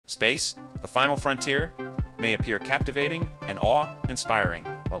Space, the final frontier, may appear captivating and awe-inspiring,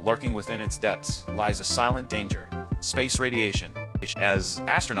 but lurking within its depths lies a silent danger: space radiation. As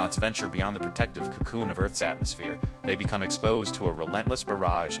astronauts venture beyond the protective cocoon of Earth's atmosphere, they become exposed to a relentless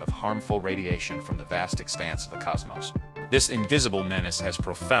barrage of harmful radiation from the vast expanse of the cosmos. This invisible menace has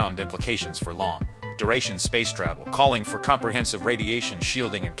profound implications for long-duration space travel, calling for comprehensive radiation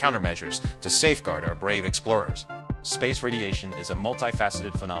shielding and countermeasures to safeguard our brave explorers. Space radiation is a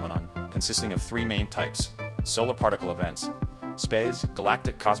multifaceted phenomenon consisting of three main types: solar particle events, SPACE,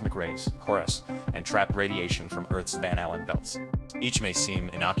 galactic cosmic rays, CORUS, and trapped radiation from Earth's Van Allen belts. Each may seem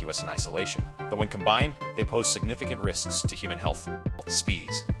innocuous in isolation, but when combined, they pose significant risks to human health.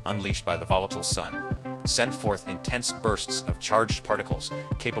 SPEEs, unleashed by the volatile sun, send forth intense bursts of charged particles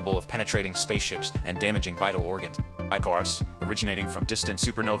capable of penetrating spaceships and damaging vital organs. CORUS, originating from distant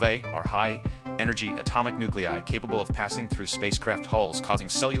supernovae, are high-energy atomic nuclei capable of passing through spacecraft hulls, causing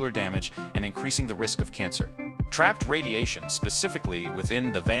cellular damage and increasing the risk of cancer. Trapped radiation, specifically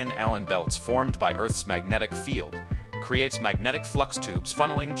within the Van Allen belts formed by Earth's magnetic field, creates magnetic flux tubes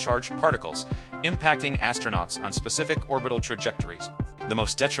funneling charged particles, impacting astronauts on specific orbital trajectories. The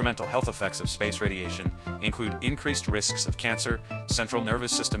most detrimental health effects of space radiation include increased risks of cancer, central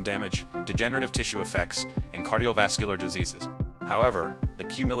nervous system damage, degenerative tissue effects, and cardiovascular diseases. However, the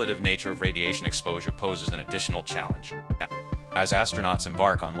cumulative nature of radiation exposure poses an additional challenge. As astronauts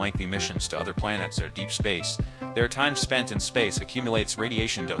embark on lengthy missions to other planets or deep space, their time spent in space accumulates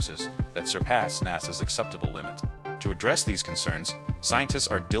radiation doses that surpass NASA's acceptable limit. To address these concerns, scientists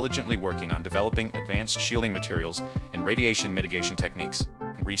are diligently working on developing advanced shielding materials and radiation mitigation techniques.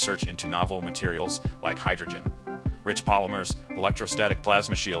 Research into novel materials like hydrogen-rich polymers, electrostatic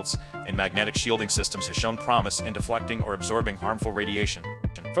plasma shields, and magnetic shielding systems has shown promise in deflecting or absorbing harmful radiation.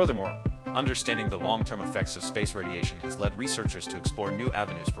 Furthermore, understanding the long-term effects of space radiation has led researchers to explore new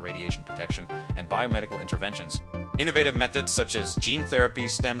avenues for radiation protection and biomedical interventions. Innovative methods such as gene therapy,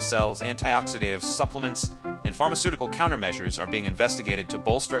 stem cells, antioxidant supplements, and pharmaceutical countermeasures are being investigated to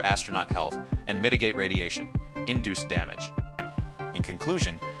bolster astronaut health and mitigate radiation-induced damage. In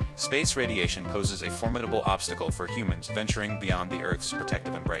conclusion, space radiation poses a formidable obstacle for humans venturing beyond the Earth's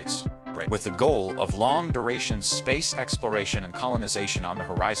protective embrace. With the goal of long-duration space exploration and colonization on the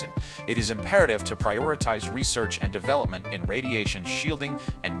horizon, it is imperative to prioritize research and development in radiation shielding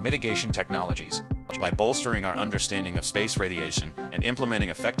and mitigation technologies. By bolstering our understanding of space radiation and implementing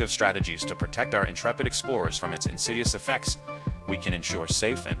effective strategies to protect our intrepid explorers from its insidious effects, we can ensure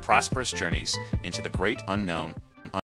safe and prosperous journeys into the great unknown.